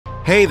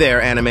Hey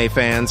there, anime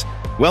fans!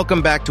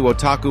 Welcome back to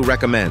Otaku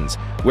Recommends,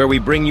 where we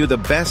bring you the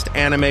best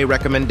anime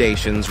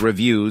recommendations,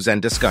 reviews,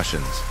 and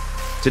discussions.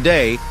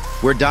 Today,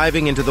 we're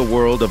diving into the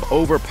world of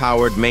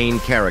overpowered main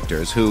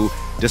characters who,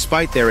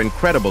 despite their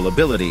incredible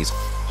abilities,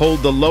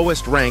 hold the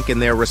lowest rank in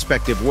their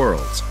respective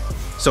worlds.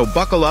 So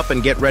buckle up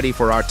and get ready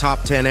for our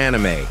top 10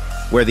 anime,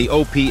 where the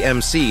OP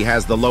MC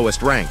has the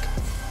lowest rank.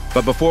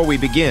 But before we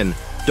begin,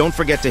 don't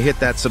forget to hit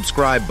that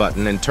subscribe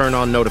button and turn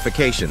on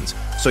notifications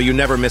so you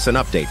never miss an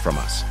update from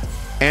us.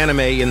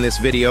 Anime in this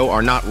video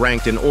are not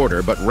ranked in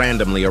order but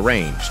randomly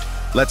arranged.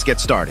 Let's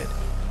get started.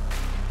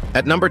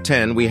 At number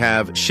 10, we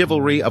have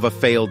Chivalry of a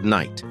Failed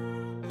Knight.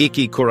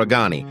 Ikki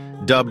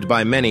Kurogane, dubbed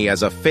by many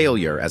as a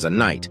failure as a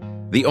knight,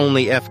 the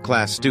only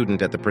F-class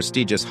student at the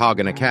prestigious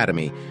Hagen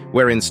Academy,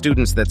 wherein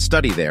students that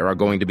study there are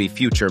going to be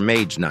future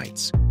mage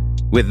knights.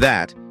 With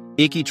that,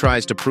 Ikki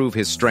tries to prove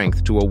his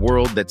strength to a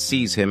world that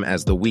sees him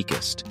as the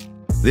weakest.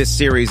 This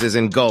series is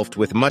engulfed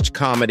with much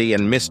comedy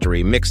and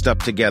mystery mixed up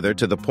together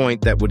to the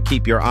point that would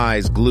keep your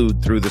eyes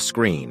glued through the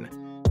screen.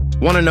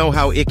 Want to know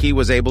how Ikki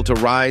was able to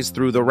rise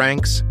through the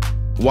ranks?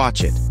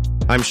 Watch it.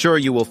 I'm sure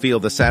you will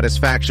feel the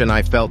satisfaction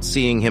I felt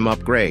seeing him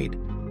upgrade.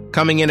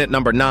 Coming in at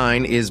number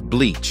 9 is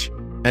Bleach,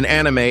 an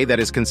anime that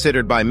is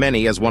considered by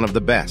many as one of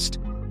the best.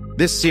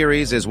 This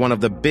series is one of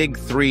the big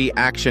 3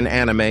 action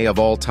anime of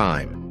all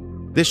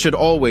time. This should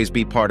always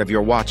be part of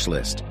your watch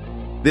list.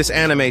 This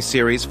anime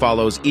series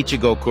follows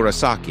Ichigo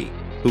Kurosaki,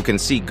 who can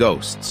see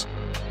ghosts.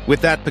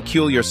 With that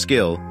peculiar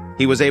skill,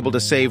 he was able to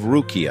save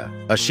Rukia,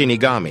 a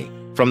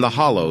Shinigami, from the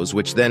Hollows,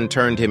 which then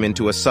turned him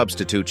into a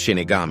substitute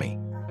Shinigami.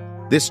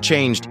 This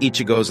changed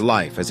Ichigo's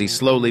life as he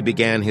slowly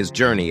began his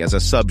journey as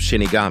a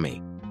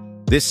sub-Shinigami.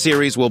 This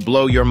series will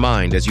blow your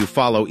mind as you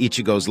follow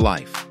Ichigo's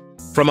life.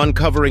 From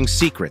uncovering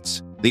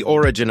secrets, the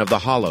origin of the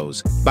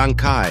Hollows,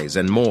 Bankais,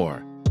 and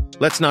more.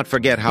 Let's not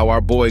forget how our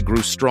boy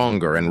grew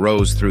stronger and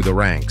rose through the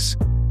ranks.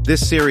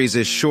 This series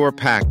is sure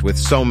packed with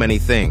so many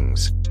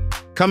things.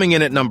 Coming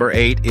in at number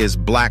 8 is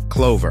Black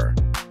Clover,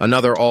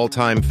 another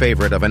all-time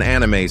favorite of an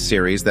anime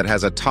series that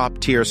has a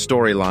top-tier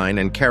storyline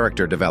and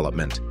character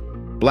development.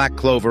 Black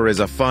Clover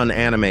is a fun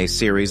anime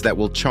series that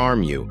will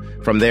charm you.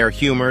 From their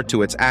humor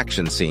to its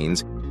action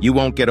scenes, you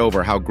won't get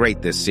over how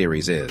great this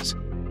series is.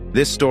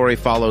 This story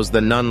follows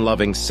the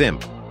nun-loving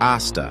simp,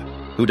 Asta,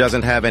 who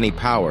doesn't have any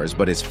powers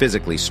but is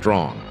physically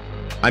strong.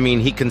 I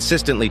mean, he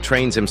consistently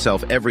trains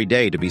himself every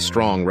day to be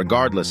strong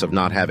regardless of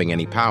not having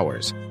any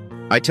powers.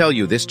 I tell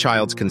you, this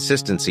child's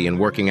consistency in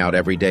working out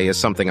every day is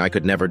something I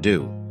could never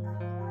do.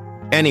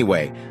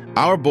 Anyway,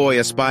 our boy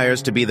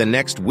aspires to be the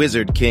next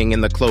wizard king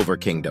in the Clover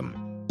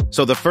Kingdom.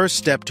 So the first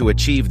step to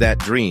achieve that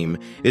dream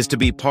is to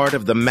be part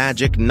of the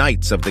Magic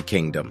Knights of the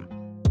kingdom.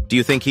 Do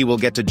you think he will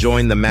get to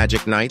join the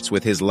Magic Knights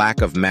with his lack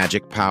of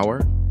magic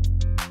power?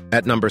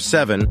 At number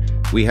 7,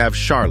 we have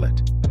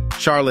Charlotte.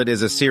 Charlotte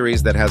is a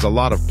series that has a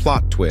lot of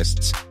plot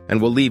twists and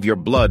will leave your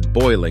blood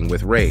boiling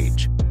with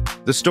rage.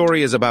 The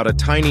story is about a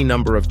tiny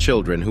number of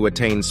children who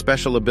attain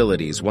special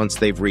abilities once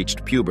they've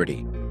reached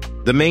puberty.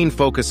 The main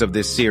focus of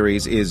this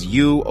series is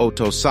Yu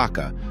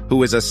Otosaka,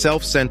 who is a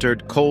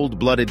self-centered,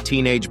 cold-blooded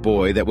teenage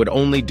boy that would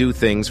only do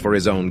things for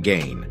his own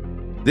gain.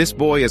 This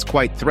boy is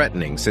quite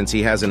threatening since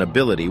he has an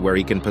ability where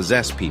he can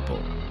possess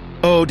people.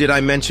 Oh, did I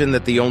mention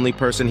that the only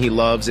person he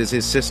loves is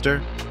his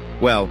sister?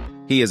 Well,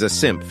 he is a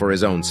simp for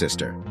his own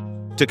sister.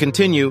 To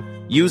continue,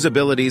 Yu's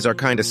abilities are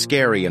kinda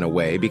scary in a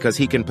way because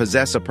he can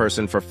possess a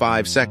person for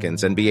 5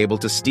 seconds and be able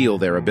to steal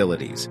their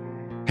abilities.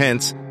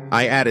 Hence,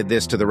 I added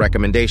this to the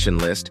recommendation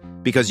list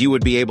because you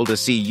would be able to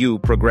see Yu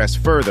progress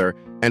further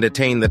and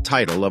attain the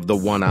title of the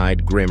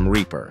One-Eyed Grim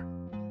Reaper.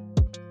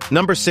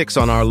 Number 6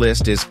 on our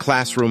list is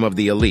Classroom of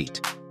the Elite,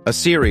 a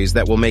series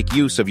that will make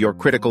use of your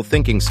critical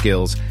thinking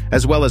skills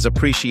as well as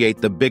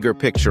appreciate the bigger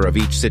picture of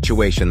each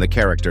situation the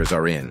characters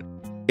are in.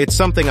 It's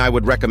something I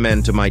would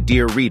recommend to my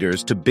dear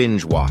readers to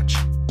binge watch.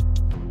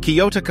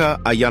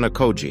 Kiyotaka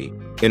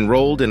Ayanokoji,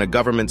 enrolled in a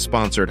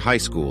government-sponsored high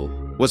school,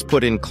 was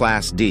put in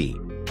Class D.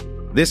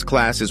 This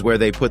class is where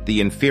they put the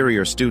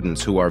inferior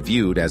students who are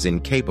viewed as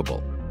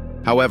incapable.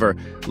 However,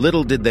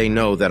 little did they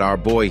know that our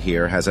boy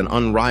here has an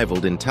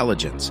unrivaled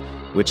intelligence,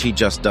 which he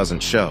just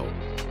doesn't show.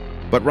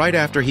 But right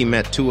after he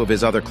met 2 of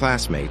his other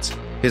classmates,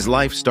 his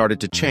life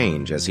started to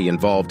change as he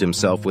involved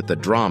himself with the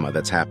drama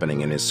that's happening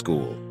in his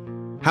school.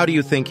 How do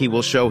you think he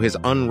will show his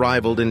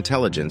unrivaled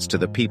intelligence to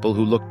the people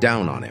who look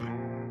down on him?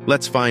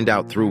 Let's find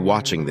out through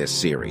watching this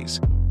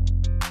series.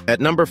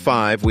 At number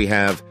 5, we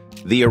have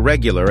The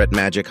Irregular at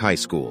Magic High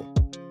School.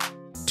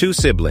 2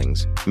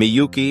 siblings,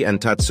 Miyuki and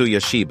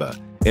Tatsuya Shiba,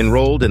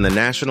 enrolled in the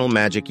National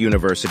Magic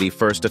University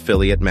First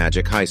Affiliate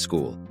Magic High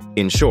School,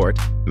 in short,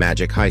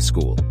 Magic High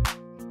School.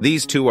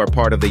 These 2 are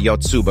part of the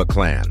Yotsuba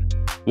clan.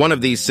 One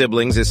of these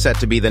siblings is set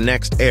to be the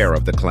next heir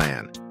of the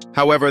clan.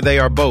 However, they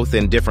are both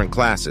in different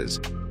classes.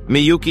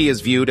 Miyuki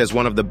is viewed as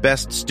one of the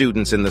best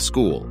students in the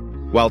school,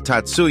 while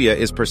Tatsuya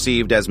is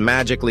perceived as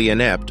magically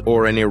inept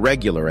or an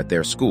irregular at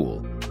their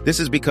school. This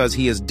is because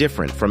he is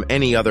different from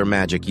any other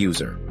magic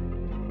user.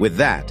 With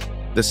that,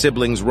 the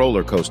siblings'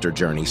 roller coaster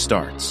journey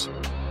starts.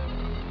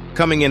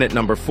 Coming in at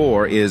number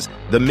 4 is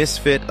The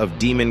Misfit of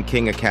Demon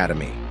King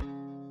Academy.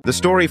 The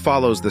story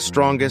follows the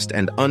strongest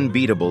and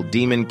unbeatable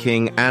Demon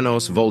King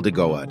Anos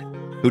Voldigoad,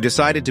 who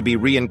decided to be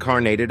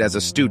reincarnated as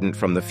a student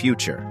from the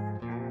future.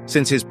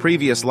 Since his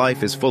previous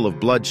life is full of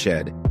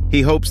bloodshed,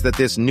 he hopes that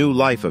this new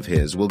life of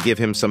his will give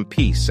him some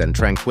peace and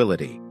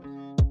tranquility.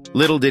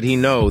 Little did he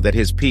know that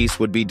his peace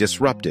would be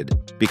disrupted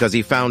because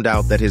he found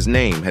out that his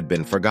name had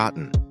been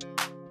forgotten.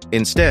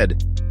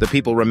 Instead, the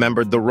people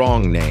remembered the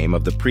wrong name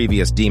of the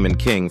previous Demon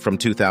King from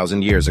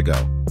 2,000 years ago.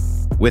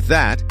 With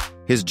that,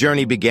 his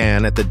journey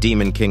began at the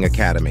Demon King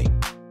Academy.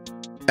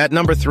 At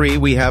number 3,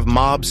 we have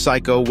Mob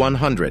Psycho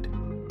 100,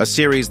 a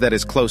series that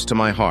is close to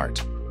my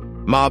heart.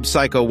 Mob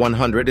Psycho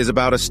 100 is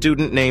about a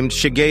student named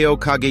Shigeo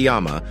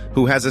Kageyama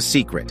who has a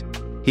secret.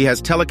 He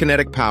has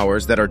telekinetic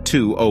powers that are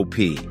too OP.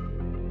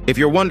 If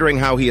you're wondering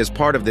how he is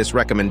part of this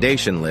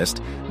recommendation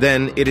list,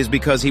 then it is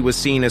because he was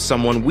seen as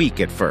someone weak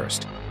at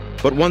first.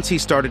 But once he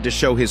started to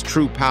show his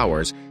true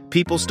powers,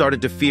 people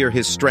started to fear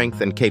his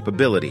strength and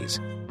capabilities.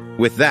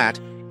 With that,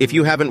 if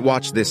you haven't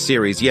watched this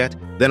series yet,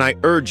 then I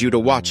urge you to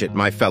watch it,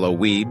 my fellow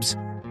weebs.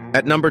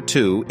 At number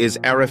 2 is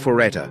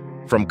Irregular,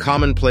 From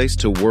Commonplace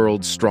to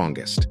World's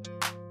Strongest.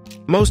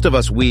 Most of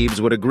us weebs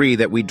would agree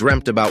that we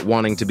dreamt about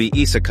wanting to be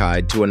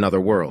isekai'd to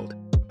another world.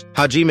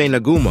 Hajime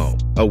Nagumo,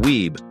 a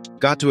weeb,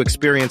 got to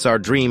experience our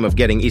dream of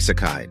getting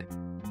isekai'd.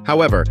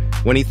 However,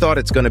 when he thought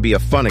it's going to be a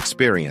fun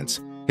experience,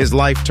 his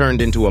life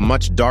turned into a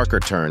much darker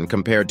turn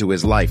compared to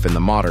his life in the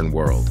modern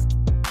world.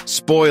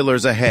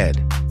 Spoilers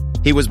ahead.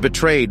 He was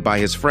betrayed by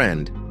his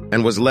friend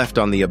and was left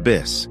on the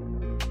abyss.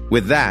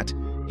 With that,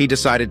 he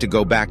decided to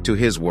go back to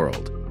his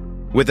world.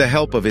 With the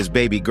help of his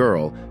baby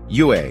girl,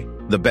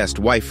 Yue, the best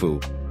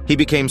waifu, he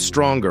became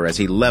stronger as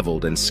he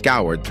leveled and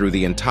scoured through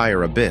the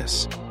entire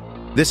abyss.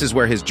 This is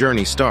where his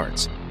journey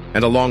starts,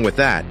 and along with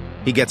that,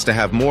 he gets to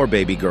have more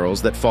baby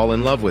girls that fall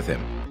in love with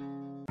him.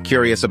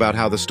 Curious about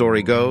how the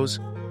story goes?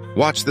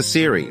 Watch the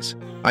series.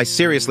 I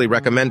seriously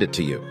recommend it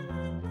to you.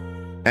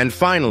 And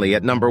finally,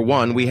 at number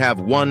 1, we have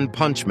One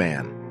Punch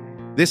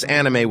Man. This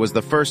anime was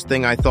the first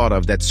thing I thought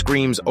of that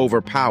screams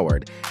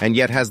overpowered and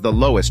yet has the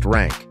lowest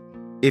rank.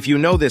 If you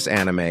know this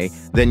anime,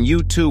 then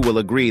you too will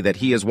agree that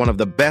he is one of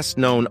the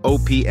best-known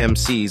OP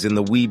MCs in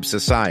the weeb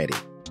society.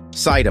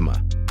 Saitama,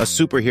 a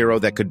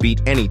superhero that could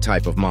beat any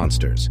type of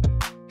monsters.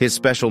 His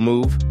special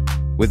move?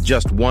 With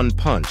just one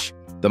punch,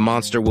 the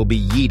monster will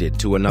be yeeted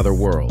to another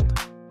world.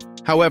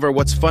 However,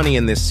 what's funny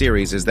in this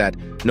series is that,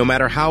 no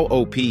matter how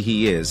OP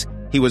he is,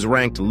 he was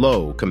ranked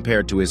low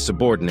compared to his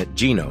subordinate,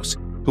 Genos,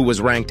 who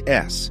was ranked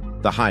S,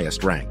 the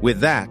highest rank.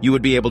 With that, you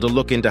would be able to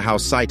look into how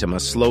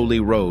Saitama slowly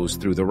rose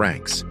through the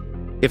ranks.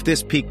 If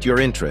this piqued your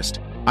interest,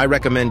 I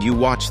recommend you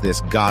watch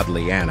this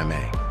godly anime.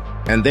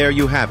 And there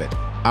you have it,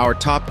 our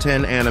top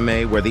 10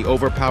 anime where the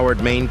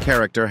overpowered main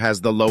character has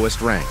the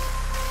lowest rank.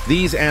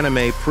 These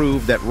anime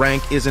prove that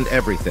rank isn't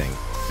everything,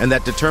 and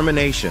that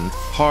determination,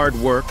 hard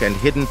work, and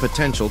hidden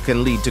potential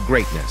can lead to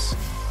greatness.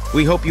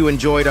 We hope you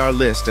enjoyed our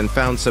list and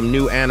found some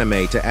new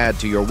anime to add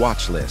to your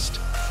watch list.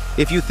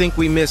 If you think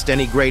we missed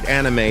any great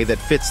anime that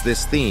fits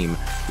this theme,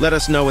 let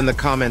us know in the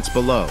comments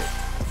below.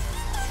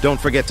 Don't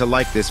forget to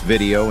like this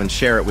video and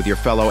share it with your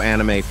fellow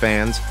anime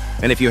fans.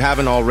 And if you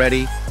haven't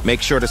already,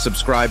 make sure to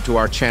subscribe to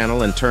our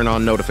channel and turn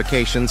on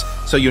notifications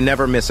so you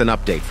never miss an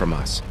update from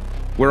us.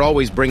 We're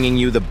always bringing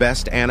you the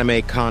best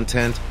anime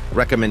content,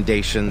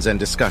 recommendations, and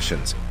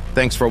discussions.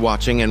 Thanks for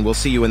watching, and we'll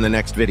see you in the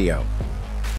next video.